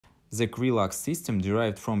The Cre-Lox system,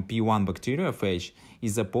 derived from P1 bacteriophage,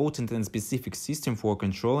 is a potent and specific system for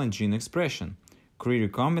controlling gene expression. Cre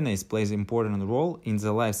recombinase plays an important role in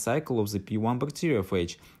the life cycle of the P1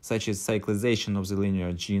 bacteriophage, such as cyclization of the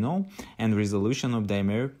linear genome and resolution of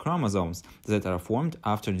dimeric chromosomes that are formed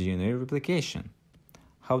after DNA replication.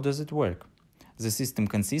 How does it work? The system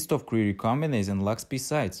consists of Cre recombinase and LoxP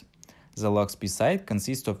sites. The LoxP site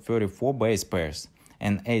consists of 34 base pairs,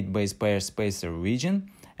 an 8 base pair spacer region,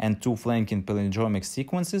 and 2 flanking palindromic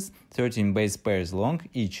sequences, 13 base pairs long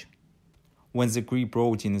each. When the Cre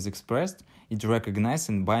protein is expressed, it recognizes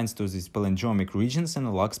and binds to these palindromic regions in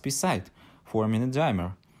a LoxP site, forming a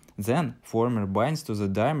dimer. Then, former binds to the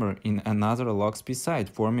dimer in another LoxP site,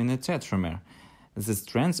 forming a tetramer. The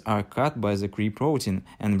strands are cut by the Cre protein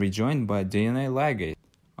and rejoined by DNA ligase.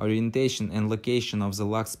 Orientation and location of the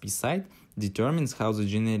LoxP site determines how the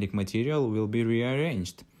genetic material will be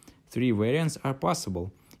rearranged. 3 variants are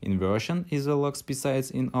possible. Inversion is the LoxP sites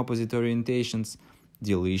in opposite orientations,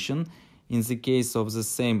 deletion in the case of the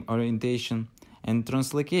same orientation, and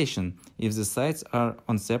translocation if the sites are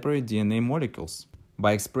on separate DNA molecules.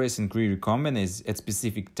 By expressing Cre recombinase at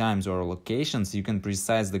specific times or locations, you can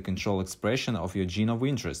precisely control expression of your gene of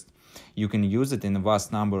interest. You can use it in a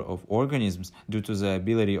vast number of organisms due to the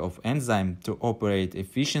ability of enzyme to operate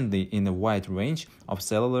efficiently in a wide range of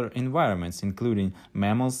cellular environments, including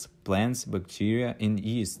mammals, plants, bacteria, and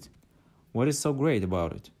yeast. What is so great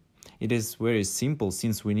about it? It is very simple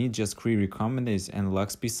since we need just Cre recombinase and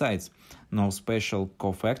LoxP sites. No special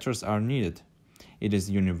cofactors are needed. It is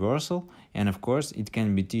universal, and of course it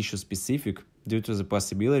can be tissue-specific due to the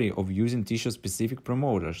possibility of using tissue-specific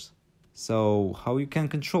promoters. So, how you can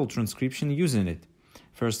control transcription using it?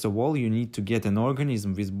 First of all, you need to get an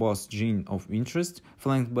organism with both gene of interest,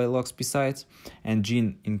 flanked by LoxP sites, and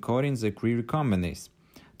gene encoding the Cre recombinase.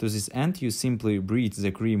 To this end, you simply breed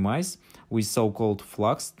the Cre mice with so-called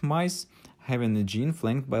fluxed mice, having a gene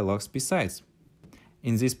flanked by LoxP sites.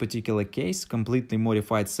 In this particular case, completely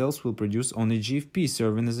modified cells will produce only GFP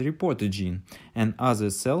serving as a reporter gene, and other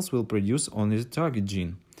cells will produce only the target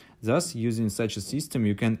gene. Thus, using such a system,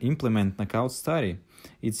 you can implement knockout study.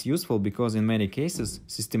 It's useful because in many cases,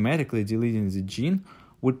 systematically deleting the gene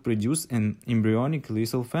would produce an embryonic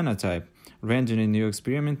lethal phenotype, rendering your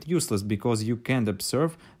experiment useless because you can't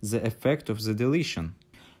observe the effect of the deletion.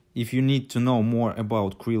 If you need to know more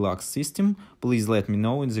about Cre-Lox system, please let me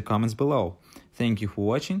know in the comments below. Thank you for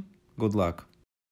watching. Good luck.